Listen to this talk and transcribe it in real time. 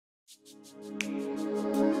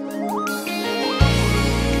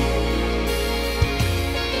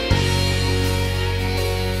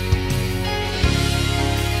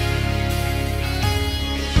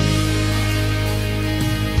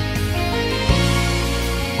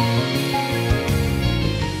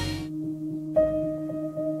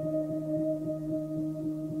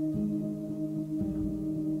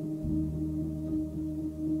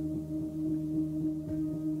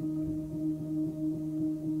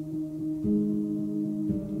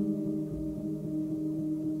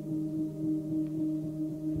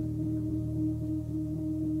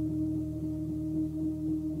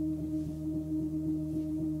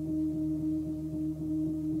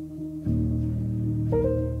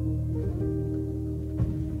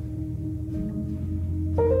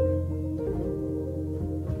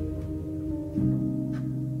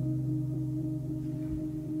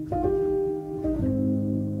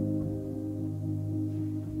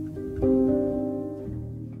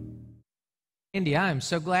Andy, I am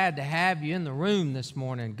so glad to have you in the room this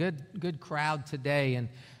morning. Good crowd today,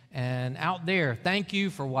 and out there. Thank you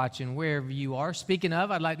for watching wherever you are. Speaking of,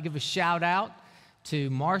 I'd like to give a shout out to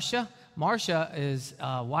Marcia. Marcia is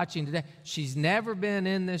watching today. She's never been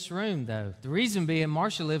in this room though. The reason being,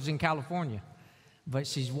 Marcia lives in California, but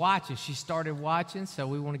she's watching. She started watching, so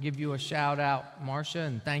we want to give you a shout out, Marcia,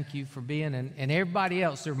 and thank you for being. And everybody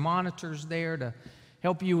else, there are monitors there to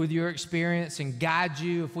help you with your experience and guide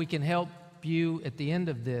you if we can help you at the end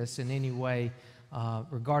of this in any way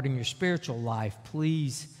regarding your spiritual life.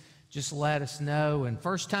 Please just let us know. And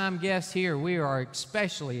first-time guests here, we are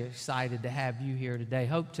especially excited to have you here today.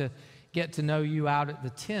 Hope to get to know you out at the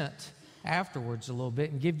tent afterwards a little bit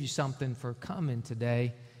and give you something for coming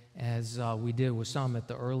today, as we did with some at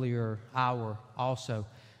the earlier hour also.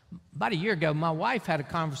 About a year ago, my wife had a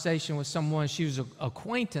conversation with someone she was an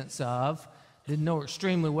acquaintance of. Didn't know her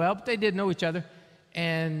extremely well, but they did know each other.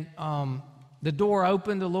 And the door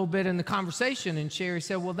opened a little bit in the conversation, and Sherry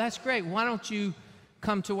said, well, that's great. Why don't you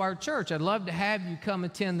come to our church? I'd love to have you come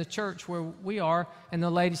attend the church where we are. And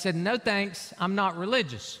the lady said, no, thanks. I'm not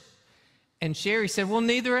religious. And Sherry said, well,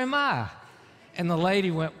 neither am I. And the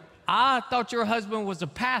lady went, I thought your husband was a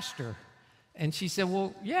pastor. And she said,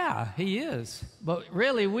 well, yeah, he is. But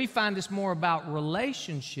really, we find it's more about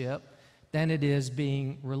relationship than it is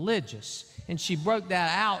being religious. And she broke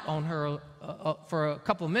that out on her for a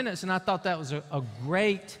couple of minutes, and I thought that was a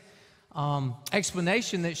great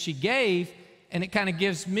explanation that she gave, and it kind of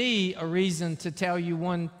gives me a reason to tell you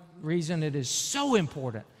one reason it is so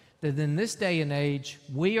important that in this day and age,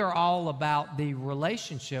 we are all about the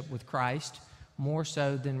relationship with Christ more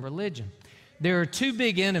so than religion. There are two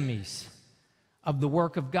big enemies of the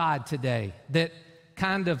work of God today that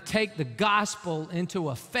kind of take the gospel into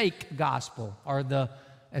a fake gospel, or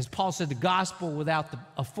as Paul said, the gospel without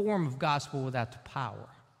a form of gospel without the power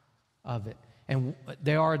of it. And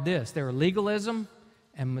they are legalism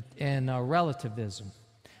and relativism.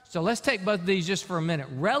 So let's take both of these just for a minute.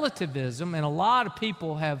 Relativism, and a lot of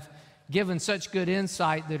people have given such good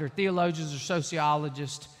insight that are theologians or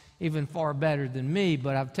sociologists, even far better than me,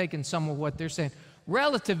 but I've taken some of what they're saying.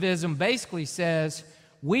 Relativism basically says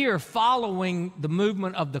we are following the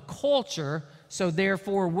movement of the culture, so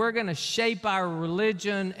therefore we're going to shape our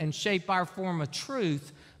religion and shape our form of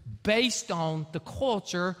truth based on the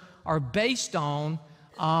culture or based on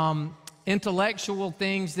intellectual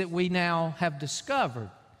things that we now have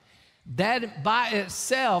discovered. That by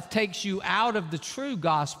itself takes you out of the true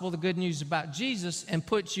gospel, the good news about Jesus, and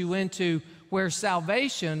puts you into where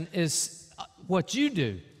salvation is what you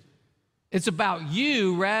do. It's about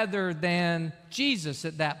you rather than Jesus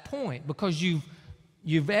at that point, because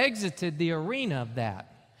you've exited the arena of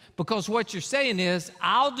that. Because what you're saying is,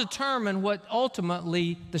 I'll determine what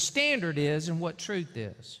ultimately the standard is and what truth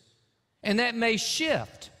is. And that may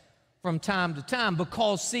shift from time to time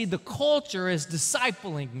because, see, the culture is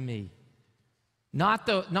discipling me, not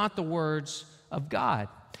the words of God.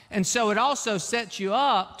 And so it also sets you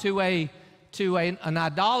up to an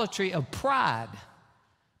idolatry of pride.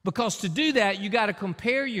 Because to do that, you got to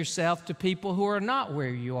compare yourself to people who are not where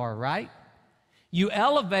you are, right? You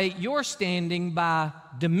elevate your standing by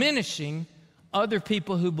diminishing other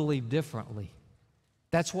people who believe differently.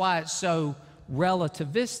 That's why it's so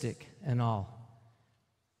relativistic and all.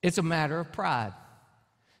 It's a matter of pride.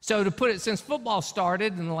 So to put it, since football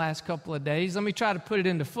started in the last couple of days, let me try to put it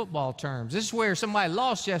into football terms. This is where somebody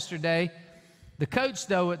lost yesterday. The coach,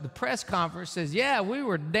 though, at the press conference says, yeah, we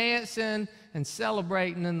were dancing and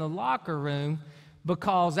celebrating in the locker room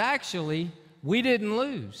because actually we didn't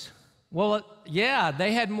lose. Well, yeah,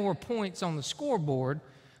 they had more points on the scoreboard,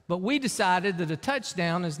 But we decided that a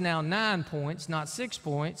touchdown is now 9 points, not 6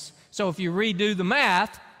 points. So if you redo the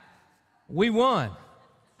math, we won.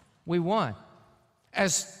 We won.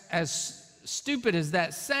 As stupid as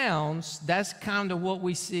that sounds, that's kind of what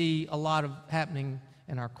we see a lot of happening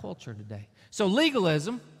in our culture today. So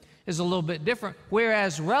legalism is a little bit different,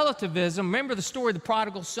 whereas relativism, remember the story of the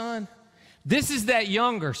prodigal son? This is that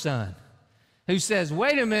younger son who says,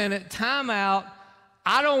 wait a minute, time out,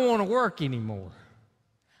 I don't want to work anymore.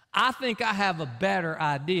 I think I have a better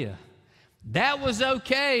idea. That was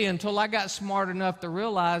okay until I got smart enough to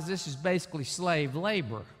realize this is basically slave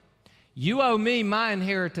labor. You owe me my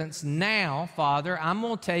inheritance now, Father. I'm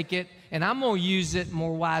going to take it, and I'm going to use it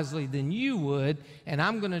more wisely than you would, and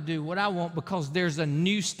I'm going to do what I want because there's a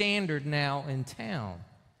new standard now in town.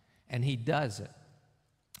 And he does it.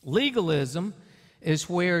 Legalism is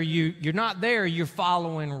where you're not there. You're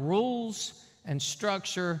following rules and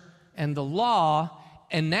structure and the law,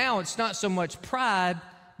 and now it's not so much pride,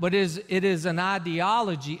 but it is an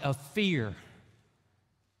ideology of fear.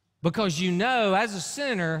 Because you know, as a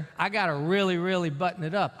sinner, I got to really, really button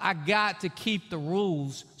it up. I got to keep the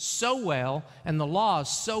rules so well and the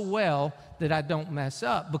laws so well that I don't mess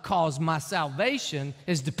up because my salvation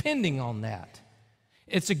is depending on that.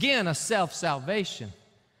 It's, again, a self-salvation,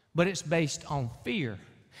 but it's based on fear.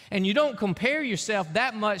 And you don't compare yourself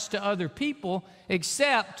that much to other people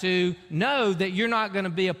except to know that you're not going to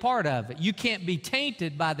be a part of it. You can't be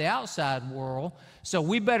tainted by the outside world. So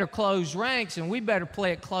we better close ranks and we better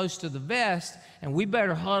play it close to the vest and we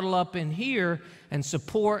better huddle up in here and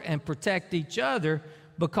support and protect each other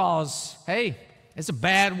because, hey, it's a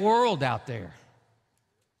bad world out there.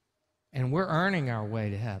 And we're earning our way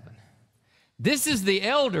to heaven. This is the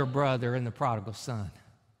elder brother in the prodigal son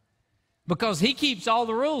because he keeps all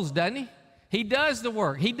the rules, doesn't he? He does the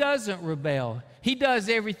work. He doesn't rebel. He does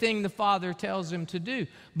everything the Father tells him to do.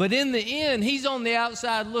 But in the end, he's on the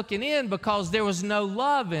outside looking in because there was no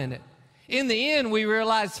love in it. In the end, we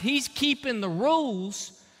realize he's keeping the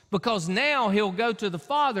rules because now he'll go to the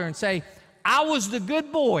Father and say, I was the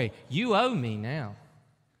good boy. You owe me now.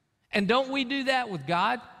 And don't we do that with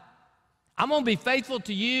God? I'm going to be faithful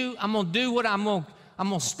to you. I'm going to do what I'm going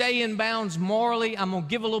to stay in bounds morally. I'm going to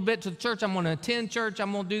give a little bit to the church. I'm going to attend church.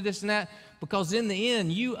 I'm going to do this and that. Because in the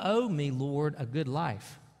end, you owe me, Lord, a good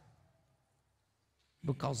life.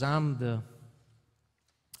 Because I'm the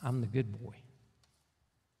good boy.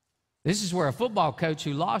 This is where a football coach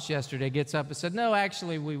who lost yesterday gets up and said, no,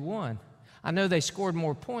 actually, we won. I know they scored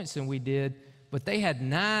more points than we did, but they had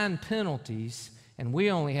 9 penalties, and we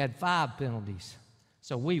only had 5 penalties.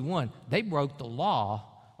 So we won. They broke the law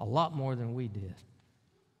a lot more than we did.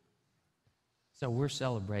 So we're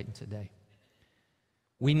celebrating today.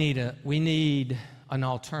 We need an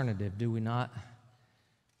alternative, do we not?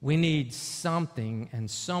 We need something and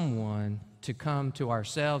someone to come to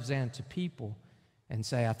ourselves and to people and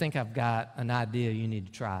say, I think I've got an idea you need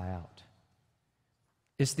to try out.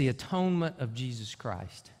 It's the atonement of Jesus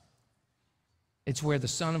Christ. It's where the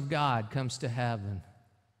Son of God comes to heaven,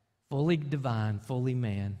 fully divine, fully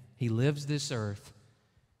man. He lives this earth.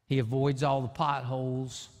 He avoids all the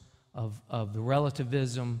potholes of the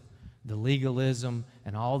relativism, the legalism,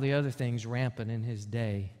 and all the other things rampant in his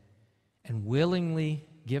day, and willingly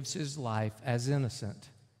gives his life as innocent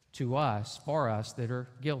to us, for us that are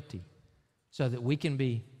guilty, so that we can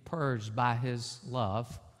be purged by his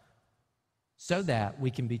love, so that we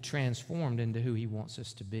can be transformed into who he wants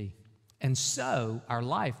us to be. And so our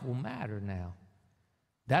life will matter now.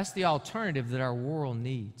 That's the alternative that our world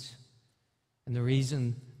needs. And the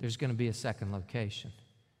reason there's going to be a second location.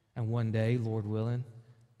 And one day, Lord willing,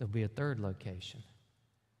 there'll be a third location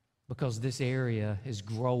because this area is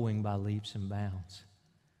growing by leaps and bounds.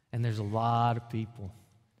 And there's a lot of people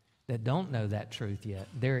that don't know that truth yet.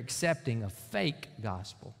 They're accepting a fake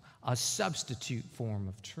gospel, a substitute form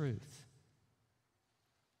of truth.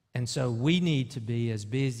 And so we need to be as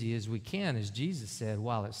busy as we can, as Jesus said,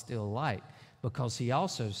 while it's still light, because he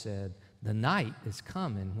also said, the night is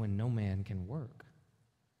coming when no man can work.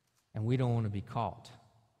 And we don't want to be caught.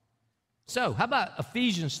 So, how about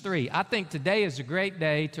Ephesians 3? I think today is a great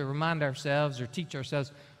day to remind ourselves or teach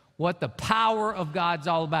ourselves what the power of God's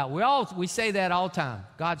all about. We say that all the time.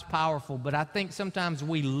 God's powerful, but I think sometimes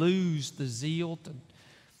we lose the zeal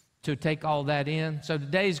to take all that in. So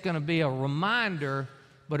today is going to be a reminder,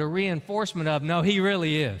 but a reinforcement of, no, he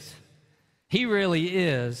really is. He really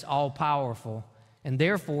is all-powerful, and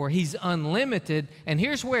therefore he's unlimited. And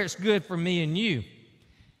here's where it's good for me and you.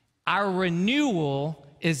 Our renewal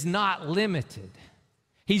is not limited.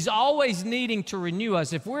 He's always needing to renew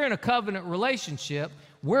us. If we're in a covenant relationship,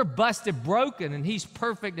 we're busted broken and he's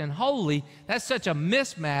perfect and holy. That's such a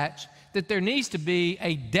mismatch that there needs to be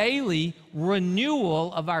a daily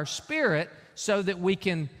renewal of our spirit so that we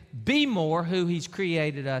can be more who he's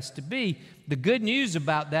created us to be. The good news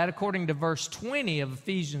about that, according to verse 20 of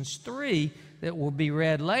Ephesians 3, that will be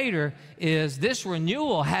read later, is this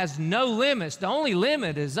renewal has no limits. The only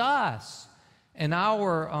limit is us and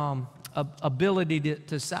our ability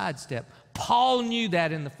to sidestep. Paul knew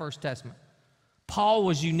that in the First Testament. Paul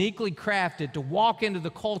was uniquely crafted to walk into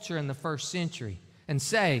the culture in the first century and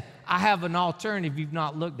say, I have an alternative you've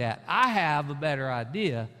not looked at. I have a better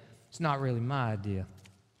idea. It's not really my idea.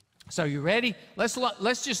 So you ready?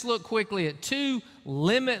 Let's just look quickly at two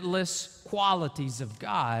limitless qualities of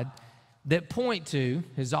God that point to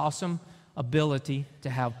his awesome ability to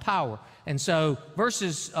have power. And so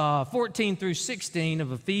verses 14 through 16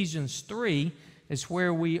 of Ephesians 3 is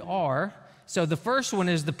where we are. So the first one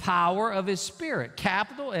is the power of his Spirit.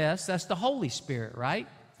 Capital S, that's the Holy Spirit, right?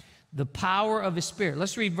 The power of his Spirit.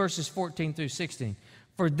 Let's read verses 14 through 16.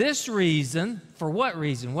 For this reason, for what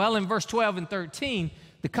reason? Well, in verse 12 and 13,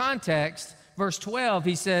 the context, verse 12,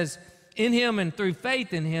 he says, in him and through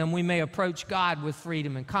faith in him, we may approach God with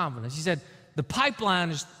freedom and confidence. He said, the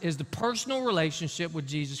pipeline is the personal relationship with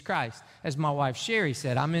Jesus Christ. As my wife Sherry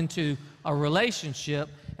said, I'm into a relationship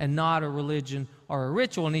and not a religion or a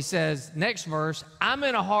ritual. And he says, next verse, I'm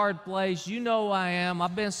in a hard place. You know I am.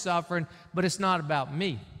 I've been suffering, but it's not about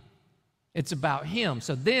me. It's about him.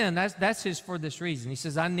 So then that's his for this reason. He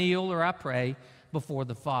says, I kneel or I pray before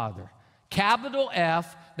the Father. Capital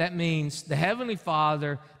F, that means the Heavenly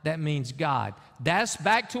Father, that means God. That's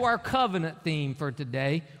back to our covenant theme for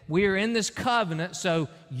today. We are in this covenant, so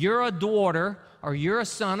you're a daughter or you're a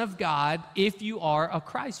son of God if you are a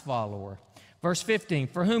Christ follower. Verse 15,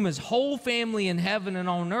 for whom his whole family in heaven and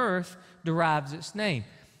on earth derives its name.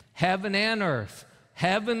 Heaven and earth.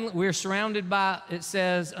 Heaven, we're surrounded by, it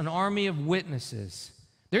says, an army of witnesses.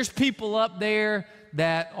 There's people up there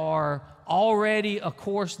that are already, of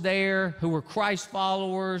course, there who are Christ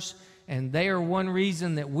followers, and they are one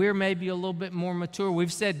reason that we're maybe a little bit more mature.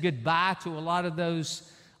 We've said goodbye to a lot of those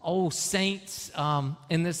old saints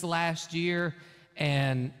in this last year,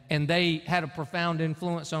 and they had a profound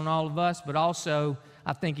influence on all of us, but also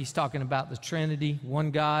I think he's talking about the Trinity,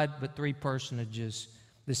 one God, but three personages,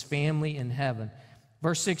 this family in heaven.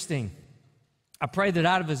 Verse 16, I pray that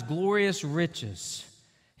out of his glorious riches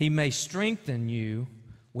he may strengthen you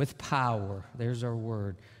with power, there's our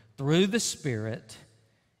word, through the Spirit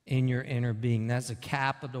in your inner being. That's a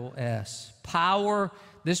capital S. Power,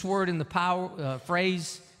 this word in the power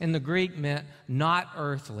phrase in the Greek meant not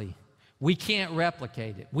earthly. We can't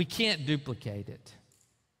replicate it. We can't duplicate it.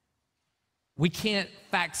 We can't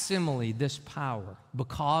facsimile this power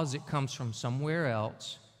because it comes from somewhere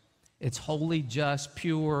else. It's holy, just,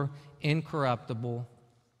 pure, incorruptible,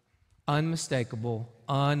 unmistakable,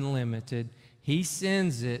 unlimited. He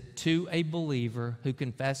sends it to a believer who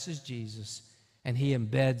confesses Jesus, and he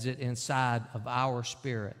embeds it inside of our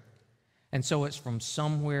spirit. And so it's from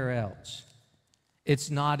somewhere else. It's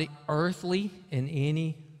not earthly in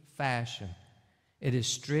any fashion. It is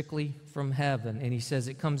strictly from heaven. And he says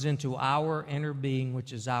it comes into our inner being,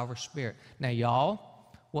 which is our spirit. Now, y'all,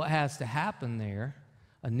 what has to happen there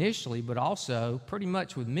initially, but also pretty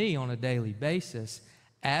much with me on a daily basis,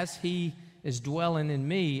 as he is dwelling in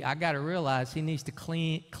me, I got to realize he needs to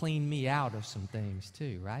clean me out of some things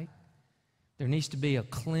too, right? There needs to be a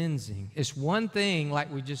cleansing. It's one thing,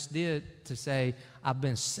 like we just did, to say, I've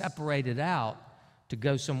been separated out to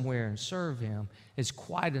go somewhere and serve him. It's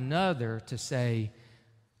quite another to say,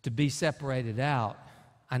 to be separated out,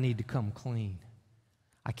 I need to come clean.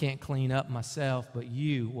 I can't clean up myself, but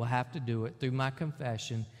you will have to do it through my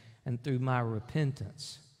confession and through my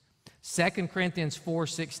repentance. 2 Corinthians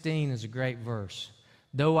 4:16 is a great verse.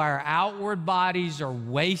 Though our outward bodies are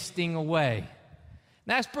wasting away.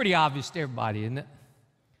 Now, that's pretty obvious to everybody, isn't it?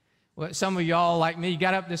 Well, some of y'all, like me,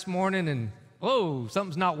 got up this morning and, whoa,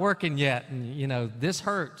 something's not working yet, and, you know, this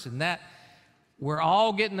hurts and that. We're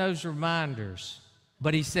all getting those reminders.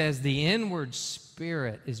 But he says the inward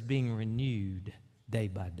spirit is being renewed day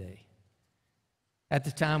by day. At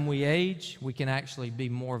the time we age, we can actually be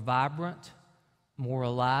more vibrant, more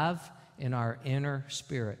alive in our inner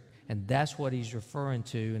spirit. And that's what he's referring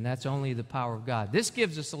to, and that's only the power of God. This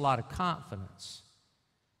gives us a lot of confidence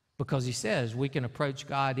because he says we can approach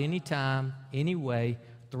God anytime, any way,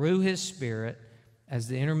 through his Spirit as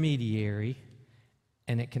the intermediary,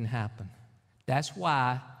 and it can happen. That's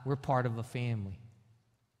why we're part of a family.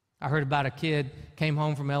 I heard about a kid came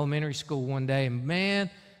home from elementary school one day, and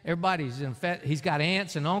man, He's got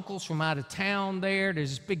aunts and uncles from out of town there. There's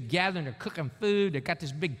this big gathering. They're cooking food. They got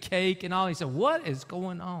this big cake and all. He said, what is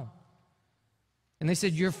going on? And they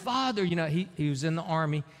said, your father, he was in the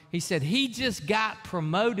army. He said, he just got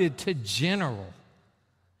promoted to general.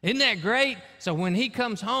 Isn't that great? So when he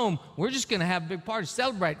comes home, we're just going to have a big party to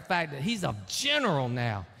celebrate the fact that he's a general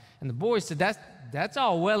now. And the boy said, that's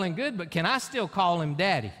all well and good, but can I still call him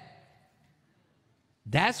daddy?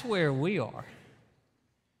 That's where we are.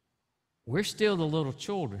 We're still the little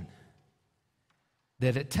children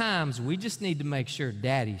that at times we just need to make sure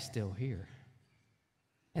daddy's still here.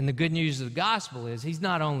 And the good news of the gospel is he's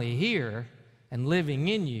not only here and living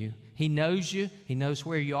in you, he knows you, he knows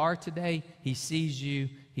where you are today, he sees you,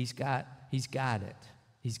 he's got it. He's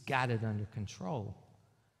got it under control,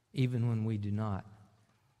 even when we do not.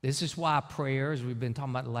 This is why prayer, as we've been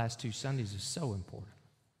talking about the last 2 Sundays, is so important.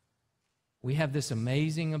 We have this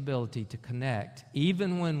amazing ability to connect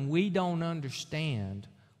even when we don't understand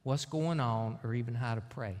what's going on or even how to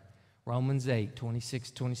pray. Romans 8,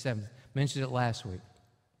 26, 27, mentioned it last week.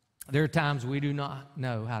 There are times we do not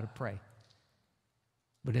know how to pray.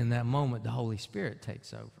 But in that moment, the Holy Spirit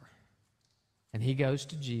takes over. And he goes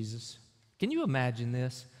to Jesus. Can you imagine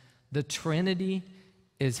this? The Trinity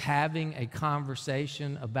is having a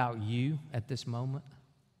conversation about you at this moment.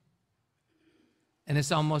 And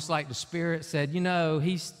it's almost like the Spirit said,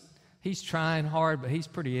 he's trying hard, but he's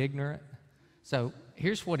pretty ignorant. So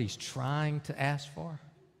here's what he's trying to ask for.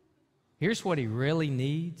 Here's what he really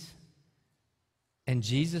needs. And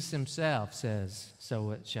Jesus himself says,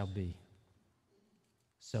 so it shall be.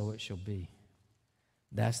 So it shall be.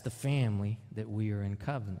 That's the family that we are in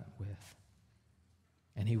covenant with.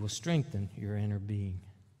 And he will strengthen your inner being.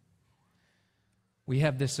 We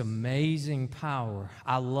have this amazing power.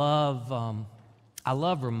 I love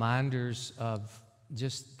reminders of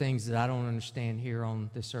just things that I don't understand here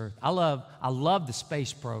on this earth. I love the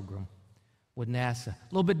space program with NASA. A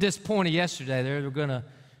little bit disappointed yesterday. They were going to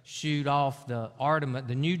shoot off the Artemis,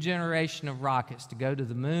 the new generation of rockets to go to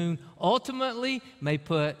the moon. Ultimately, may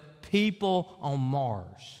put people on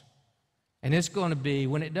Mars. And it's going to be,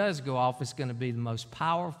 when it does go off, it's going to be the most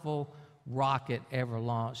powerful rocket ever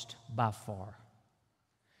launched by far.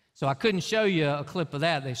 So I couldn't show you a clip of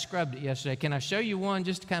that. They scrubbed it yesterday. Can I show you one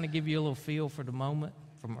just to kind of give you a little feel for the moment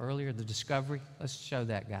from earlier, the discovery? Let's show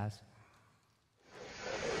that, guys.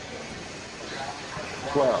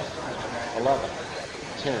 12, 11,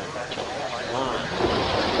 10, 9,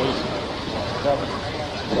 8, 7,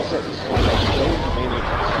 6,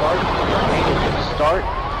 start,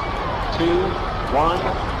 2, 1,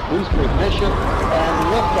 booster ignition, and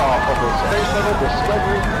liftoff of the Space Shuttle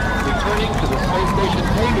Discovery, returning to the space station,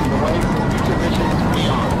 paving the way for future missions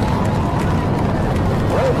beyond.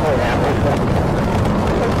 Well,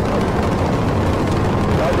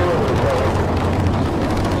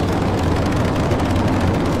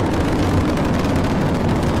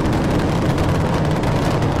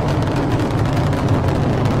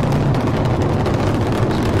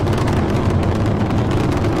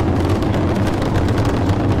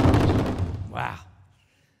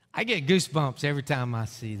 I get goosebumps every time I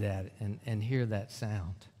see that and hear that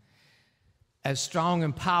sound. As strong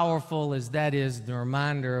and powerful as that is, the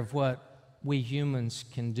reminder of what we humans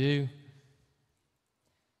can do,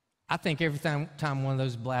 I think every time one of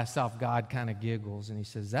those blasts off, God kind of giggles and he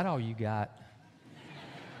says, is that all you got?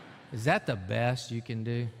 Is that the best you can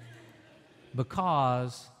do?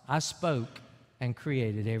 Because I spoke and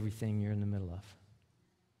created everything you're in the middle of.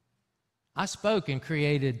 I spoke and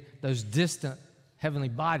created those distant heavenly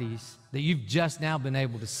bodies that you've just now been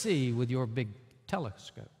able to see with your big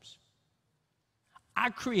telescopes.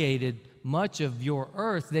 I created much of your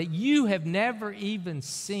earth that you have never even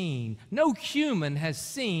seen. No human has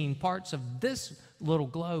seen parts of this little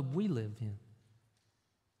globe we live in.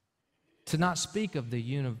 To not speak of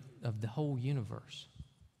the whole universe.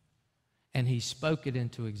 And he spoke it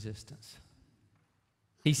into existence.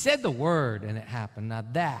 He said the word and it happened. Now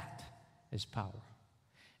that is power.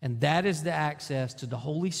 And that is the access to the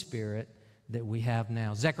Holy Spirit that we have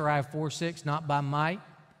now. Zechariah 4:6, not by might,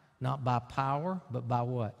 not by power, but by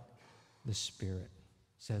what? The Spirit,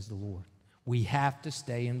 says the Lord. We have to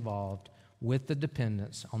stay involved with the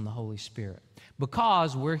dependence on the Holy Spirit.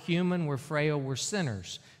 Because we're human, we're frail, we're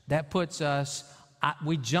sinners. That puts us,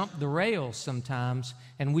 we jump the rails sometimes,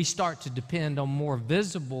 and we start to depend on more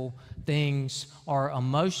visible things or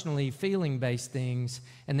emotionally feeling-based things.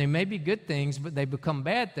 And they may be good things, but they become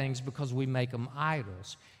bad things because we make them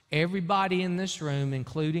idols. Everybody in this room,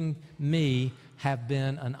 including me, have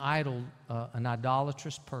been an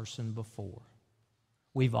idolatrous person before.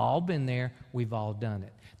 We've all been there. We've all done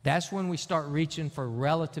it. That's when we start reaching for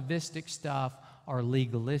relativistic stuff or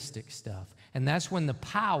legalistic stuff. And that's when the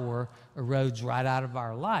power erodes right out of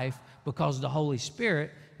our life, because the Holy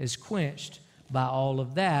Spirit is quenched by all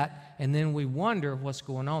of that. And then we wonder what's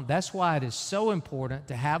going on. That's why it is so important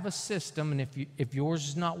to have a system. And if yours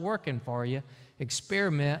is not working for you,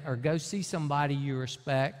 experiment or go see somebody you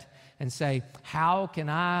respect and say, how can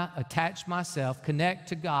I attach myself, connect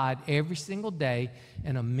to God every single day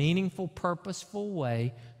in a meaningful, purposeful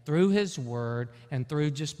way through His Word and through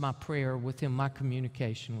just my prayer with Him, my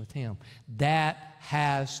communication with Him. That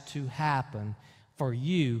has to happen for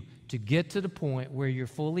you to get to the point where you're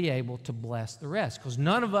fully able to bless the rest, because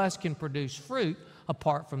none of us can produce fruit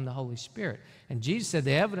apart from the Holy Spirit. And Jesus said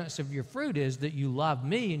the evidence of your fruit is that you love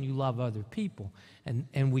me and you love other people.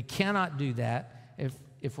 And we cannot do that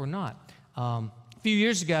if we're not. A few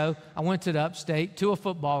years ago, I went to the upstate to a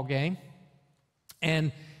football game,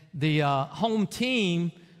 and the home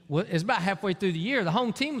team is about halfway through the year. The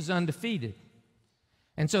home team was undefeated.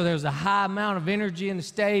 And so there was a high amount of energy in the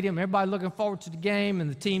stadium. Everybody looking forward to the game, and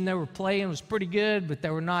the team they were playing was pretty good, but they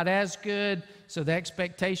were not as good. So the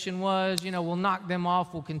expectation was, we'll knock them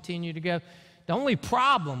off, we'll continue to go. The only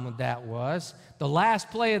problem with that was the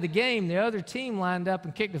last play of the game, the other team lined up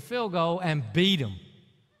and kicked a field goal and beat them.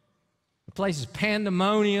 The place is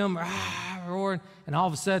pandemonium, roaring, and all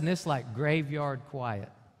of a sudden it's like graveyard quiet.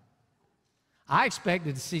 I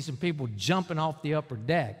expected to see some people jumping off the upper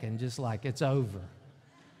deck and just like, it's over.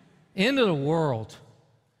 End of the world.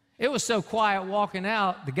 It was so quiet walking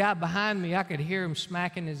out, the guy behind me, I could hear him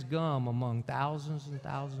smacking his gum among thousands and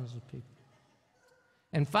thousands of people.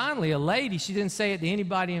 And finally, a lady, she didn't say it to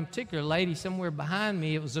anybody in particular, a lady somewhere behind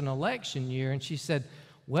me, it was an election year, and she said,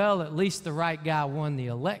 well, at least the right guy won the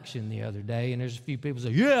election the other day. And there's a few people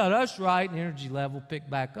say, yeah, that's right. And the energy level picked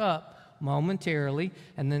back up momentarily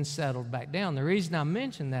and then settled back down. The reason I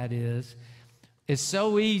mention that is it's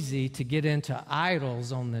so easy to get into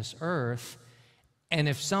idols on this earth, and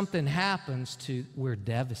if something happens we're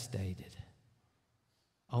devastated.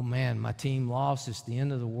 Oh man, my team lost, it's the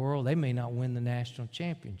end of the world. They may not win the national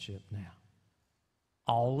championship now.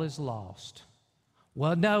 All is lost.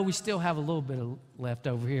 Well, no, we still have a little bit left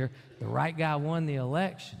over here. The right guy won the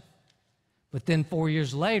election. But then 4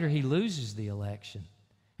 years later, he loses the election,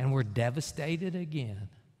 and we're devastated again.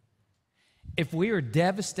 If we are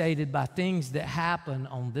devastated by things that happen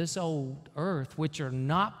on this old earth, which are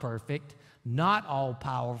not perfect, not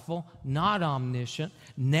all-powerful, not omniscient,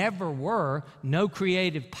 never were, no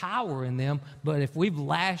creative power in them, but if we've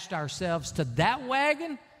lashed ourselves to that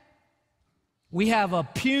wagon, we have a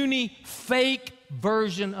puny, fake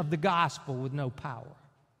version of the gospel with no power.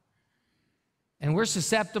 And we're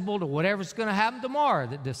susceptible to whatever's going to happen tomorrow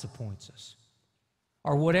that disappoints us,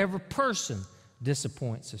 or whatever person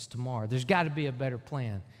disappoints us tomorrow. There's got to be a better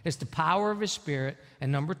plan. It's the power of His Spirit,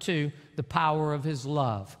 and number two, the power of His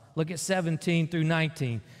love. Look at 17 through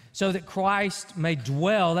 19. So that Christ may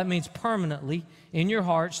dwell, that means permanently, in your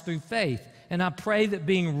hearts through faith. And I pray that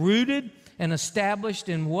being rooted and established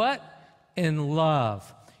in what? In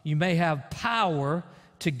love, you may have power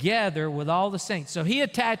together with all the saints. So He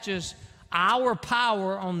attaches our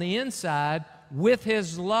power on the inside with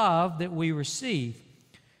His love that we receive.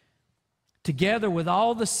 Together with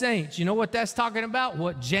all the saints. You know what that's talking about?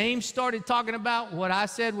 What James started talking about, what I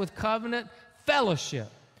said with covenant? Fellowship.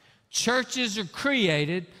 Churches are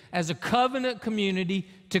created as a covenant community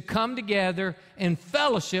to come together in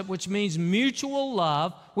fellowship, which means mutual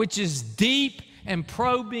love, which is deep and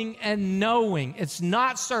probing and knowing. It's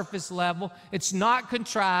not surface level. It's not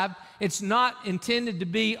contrived. It's not intended to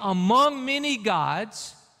be among many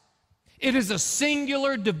gods. It is a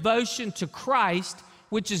singular devotion to Christ,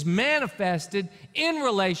 which is manifested in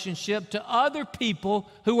relationship to other people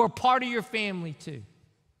who are part of your family too.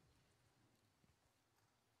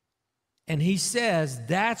 And he says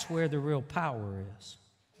that's where the real power is.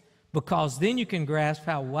 Because then you can grasp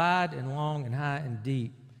how wide and long and high and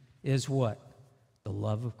deep is what? The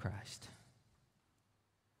love of Christ.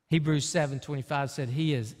 Hebrews 7:25 said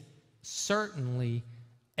He is certainly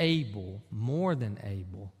able, more than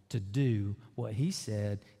able, to do what He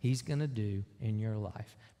said He's going to do in your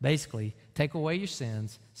life. Basically, take away your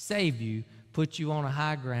sins, save you, put you on a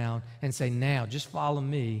high ground, and say, now, just follow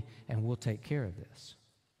me, and we'll take care of this.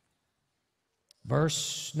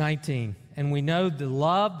 Verse 19, and we know the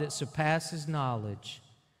love that surpasses knowledge,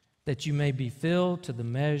 that you may be filled to the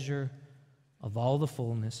measure of all the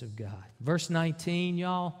fullness of God. Verse 19,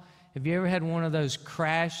 y'all, have you ever had one of those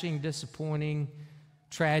crashing, disappointing,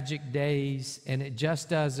 tragic days, and it just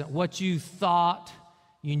doesn't, what you thought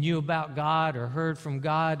you knew about God or heard from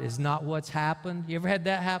God is not what's happened. You ever had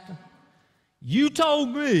that happen? You told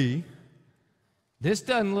me this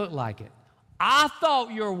doesn't look like it. I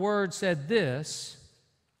thought your word said this.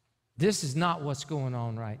 This is not what's going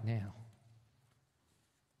on right now.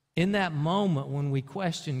 In that moment when we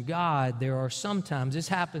question God, there are sometimes, this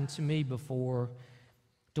happened to me before,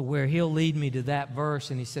 to where he'll lead me to that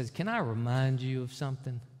verse and he says, can I remind you of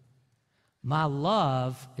something? My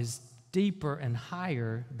love is deeper and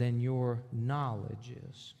higher than your knowledge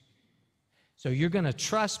is. So you're going to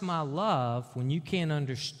trust my love when you can't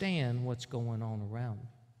understand what's going on around you.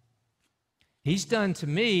 He's done to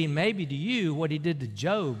me, maybe to you, what he did to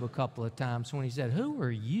Job a couple of times when he said, who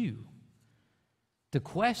are you to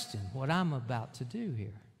question what I'm about to do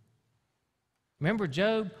here? Remember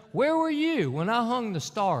Job? Where were you when I hung the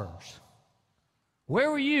stars?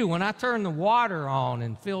 Where were you when I turned the water on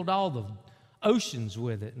and filled all the oceans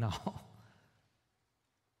with it and all?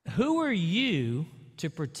 Who are you to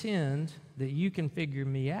pretend that you can figure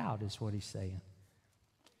me out, is what he's saying.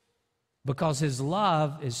 Because his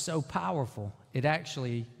love is so powerful, it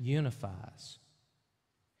actually unifies.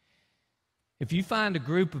 If you find a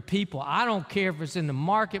group of people, I don't care if it's in the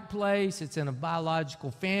marketplace, it's in a biological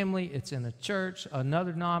family, it's in a church,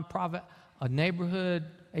 another nonprofit, a neighborhood,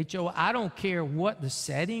 HOA, I don't care what the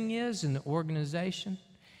setting is in the organization.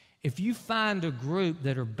 If you find a group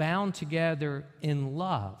that are bound together in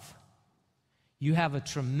love, you have a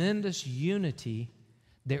tremendous unity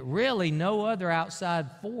that really no other outside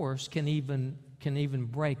force can even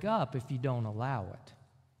break up if you don't allow it.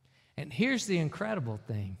 And here's the incredible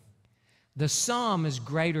thing. The sum is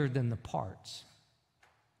greater than the parts.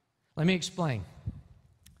 Let me explain.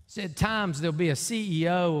 So at times there'll be a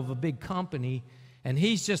CEO of a big company and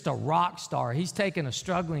he's just a rock star. He's taken a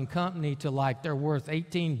struggling company to like they're worth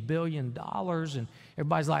 $18 billion and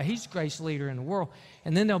everybody's like, he's the greatest leader in the world.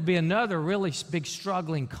 And then there'll be another really big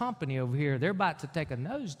struggling company over here. They're about to take a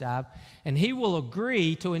nosedive and he will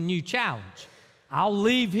agree to a new challenge. I'll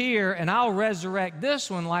leave here and I'll resurrect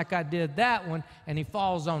this one like I did that one, and he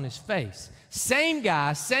falls on his face. Same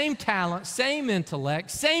guy, same talent, same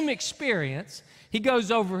intellect, same experience. He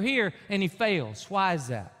goes over here and he fails. Why is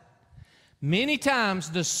that? Many times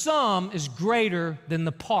the sum is greater than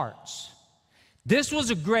the parts. This was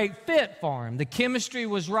a great fit for him. The chemistry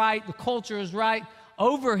was right, the culture was right.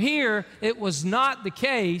 Over here, it was not the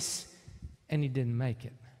case, and he didn't make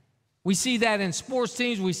it. We see that in sports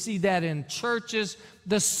teams. We see that in churches.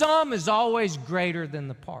 The sum is always greater than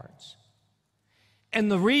the parts. And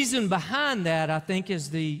the reason behind that, I think, is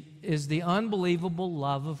the unbelievable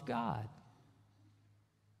love of God.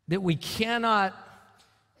 That we cannot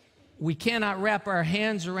wrap our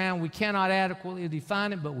hands around, we cannot adequately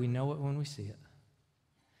define it, but we know it when we see it.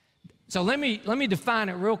 So let me define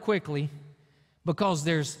it real quickly, because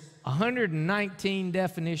there's 119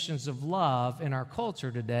 definitions of love in our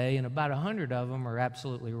culture today, and about 100 of them are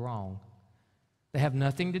absolutely wrong. They have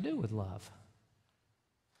nothing to do with love.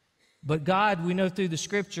 But God, we know through the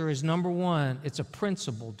Scripture, is number one, it's a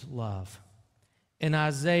principled love. In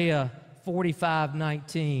Isaiah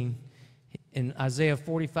 45:19,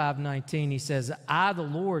 he says, I, the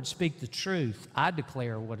Lord, speak the truth. I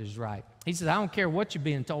declare what is right. He says, I don't care what you're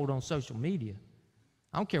being told on social media.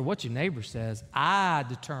 I don't care what your neighbor says. I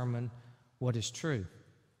determine what is true.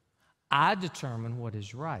 I determine what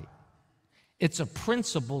is right. It's a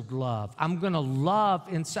principled love. I'm going to love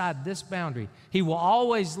inside this boundary. He will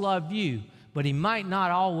always love you, but he might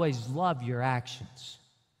not always love your actions.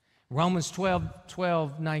 Romans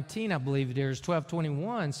 12:19, I believe it is,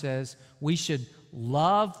 12:21 says we should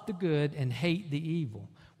love the good and hate the evil.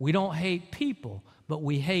 We don't hate people, but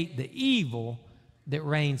we hate the evil that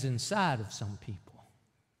reigns inside of some people.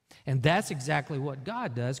 And that's exactly what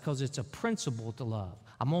God does, because it's a principle to love.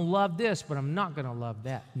 I'm going to love this, but I'm not going to love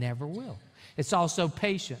that. Never will. It's also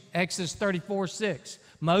patient. Exodus 34:6,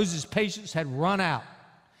 Moses' patience had run out.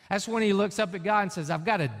 That's when he looks up at God and says, I've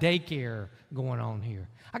got a daycare going on here.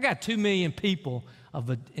 I got 2 million people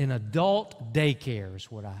in adult daycare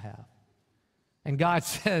is what I have. And God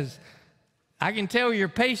says, I can tell your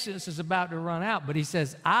patience is about to run out, but he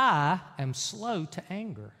says, I am slow to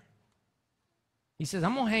anger. He says,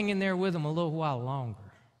 I'm going to hang in there with them a little while longer.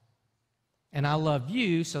 And I love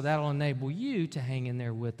you, so that'll enable you to hang in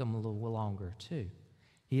there with them a little longer too.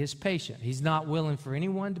 He is patient. He's not willing for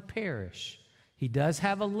anyone to perish. He does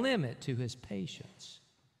have a limit to his patience.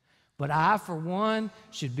 But I, for one,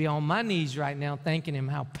 should be on my knees right now thanking him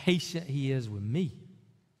how patient he is with me.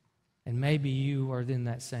 And maybe you are in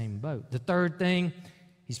that same boat. The third thing,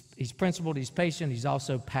 he's principled, he's patient, he's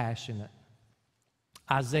also passionate.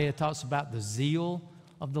 Isaiah talks about the zeal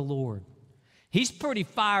of the Lord. He's pretty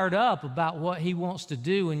fired up about what he wants to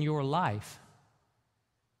do in your life.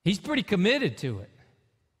 He's pretty committed to it.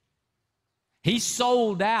 He's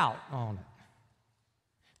sold out on it.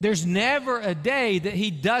 There's never a day that he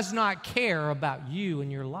does not care about you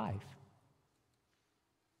and your life.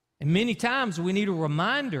 And many times we need a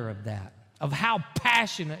reminder of that, of how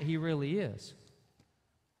passionate he really is.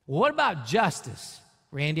 What about justice,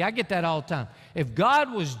 Randy? I get that all the time. If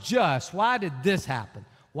God was just, why did this happen?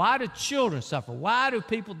 Why do children suffer? Why do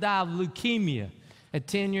people die of leukemia at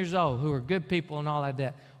 10 years old who are good people and all like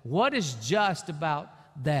that? What is just about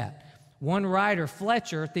that? One writer,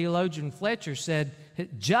 Fletcher, theologian Fletcher, said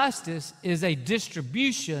justice is a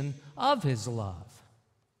distribution of his love.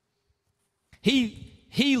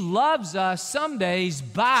 He loves us some days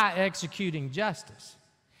by executing justice.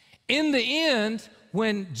 In the end,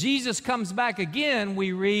 when Jesus comes back again,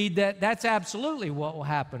 we read that that's absolutely what will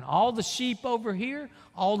happen. All the sheep over here,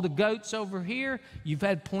 all the goats over here, you've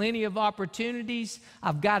had plenty of opportunities.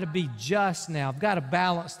 I've got to be just now. I've got to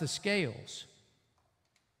balance the scales.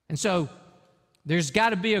 And so there's got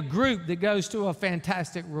to be a group that goes to a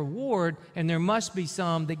fantastic reward, and there must be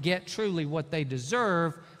some that get truly what they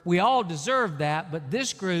deserve. We all deserve that, but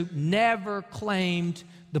this group never claimed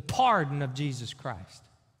the pardon of Jesus Christ.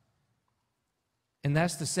 And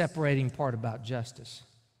that's the separating part about justice.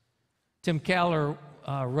 Tim Keller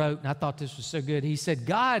wrote, and I thought this was so good, he said,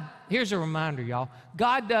 God, here's a reminder, y'all,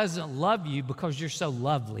 God doesn't love you because you're so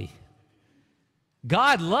lovely.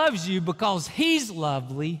 God loves you because he's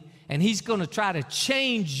lovely, and he's going to try to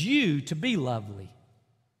change you to be lovely.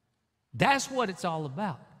 That's what it's all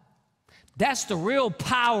about. That's the real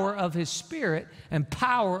power of his Spirit and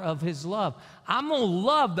power of his love. I'm going to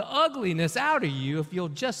love the ugliness out of you if you'll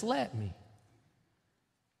just let me.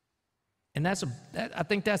 And I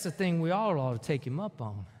think that's the thing we all ought to take him up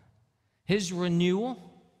on. His renewal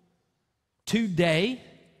today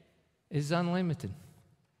is unlimited.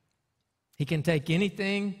 He can take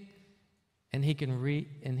anything and he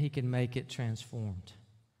can make it transformed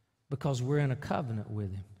because we're in a covenant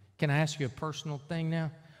with him. Can I ask you a personal thing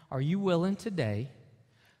now? Are you willing today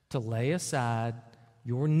to lay aside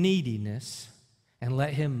your neediness and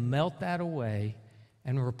let him melt that away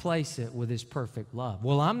and replace it with his perfect love?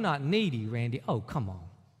 Well, I'm not needy, Randy. Oh, come on.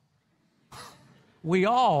 We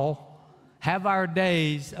all have our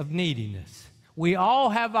days of neediness. We all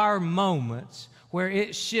have our moments where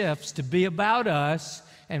it shifts to be about us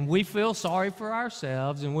and we feel sorry for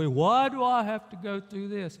ourselves and why do I have to go through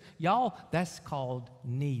this? Y'all, that's called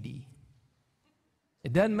needy.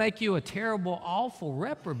 It doesn't make you a terrible, awful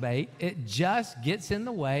reprobate. It just gets in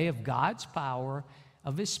the way of God's power,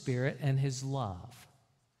 of his Spirit, and his love.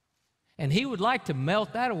 And he would like to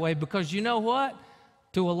melt that away because you know what?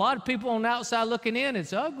 To a lot of people on the outside looking in,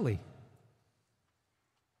 it's ugly.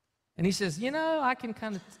 And he says, you know, I can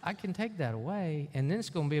take that away. And then it's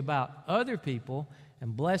going to be about other people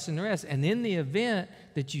and blessing the rest. And in the event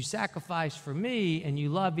that you sacrifice for me and you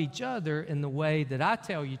love each other in the way that I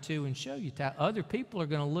tell you to and show you to, other people are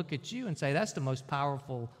going to look at you and say, that's the most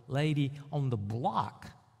powerful lady on the block.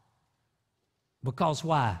 Because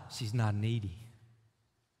why? She's not needy.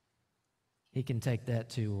 He can take that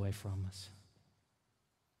too away from us.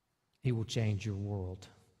 He will change your world.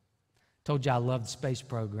 Told you I love the space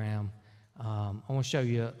program. I want to show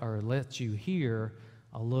you or let you hear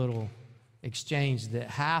a little exchange that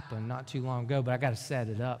happened not too long ago, but I got to set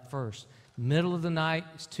it up first. Middle of the night,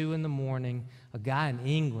 it's 2 in the morning. A guy in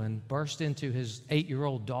England burst into his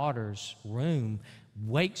 8-year-old daughter's room,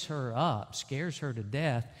 wakes her up, scares her to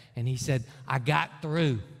death, and he said, I got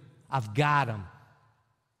through. I've got him.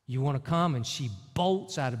 You want to come? And she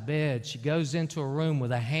bolts out of bed. She goes into a room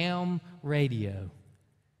with a ham radio.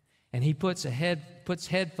 And he puts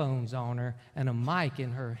headphones on her and a mic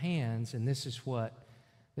in her hands, and this is what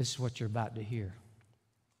you're about to hear.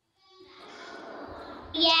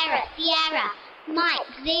 Sierra, Mike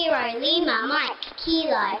 0 Lima, Mike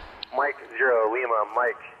Kilo. Mike 0 Lima,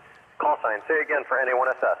 Mike. Call sign. Say again for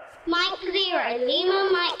NA1SS. Mike 0 Lima,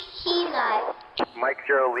 Mike Kilo. Mike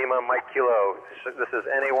 0 Lima, Mike Kilo. This is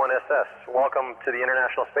NA1SS. Welcome to the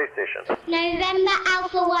International Space Station. November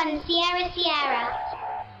Alpha 1, Sierra.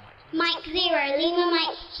 Mike 0 Lima,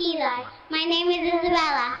 Mike Kilo. My name is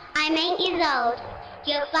Isabella. I'm 8 years old.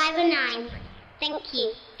 You're 5 or 9. Thank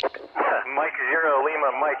you. Mike 0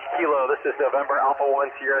 Lima, Mike Kilo. This is November Alpha 1,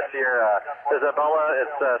 Sierra. Isabella,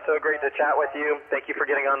 it's so great to chat with you. Thank you for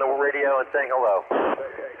getting on the radio and saying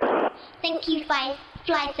hello. Thank you, fly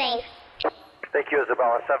safe. Thank you,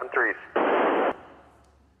 Isabella. 7-3s.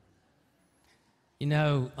 You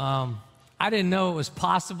know, I didn't know it was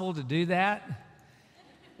possible to do that.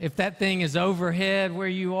 if that thing is overhead where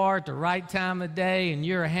you are at the right time of day and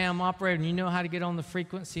you're a ham operator and you know how to get on the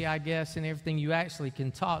frequency, I guess, and everything, you actually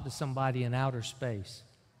can talk to somebody in outer space.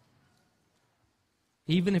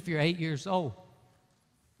 Even if you're 8 years old.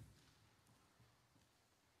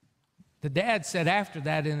 The dad said after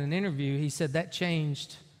that in an interview, he said, that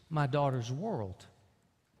changed my daughter's world.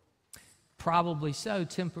 Probably so,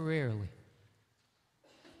 temporarily.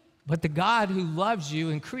 But the God who loves you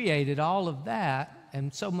and created all of that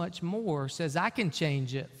and so much more says, I can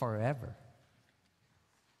change it forever.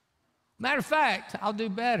 Matter of fact, I'll do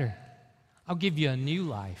better. I'll give you a new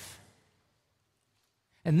life.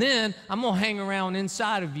 And then I'm going to hang around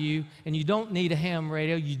inside of you, and you don't need a ham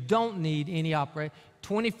radio. You don't need any operator.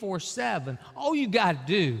 24/7. All you got to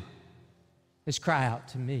do is cry out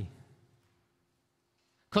to me.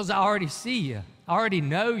 Because I already see you. I already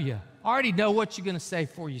know you. I already know what you're going to say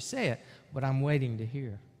before you say it, but I'm waiting to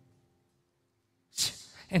hear.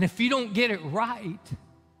 And if you don't get it right,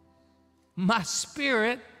 my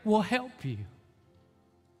Spirit will help you.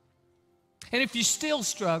 And if you're still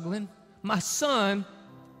struggling, my Son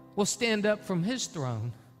will stand up from His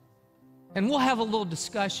throne, and we'll have a little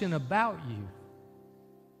discussion about you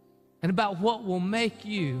and about what will make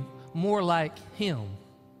you more like Him,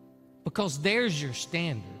 because there's your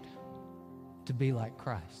standard, to be like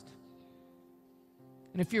Christ.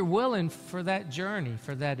 And if you're willing for that journey,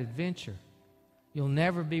 for that adventure, you'll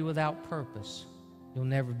never be without purpose. You'll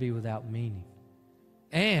never be without meaning.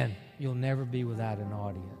 And you'll never be without an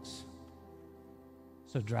audience.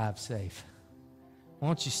 So drive safe. Why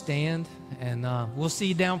don't you stand, and we'll see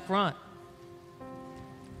you down front.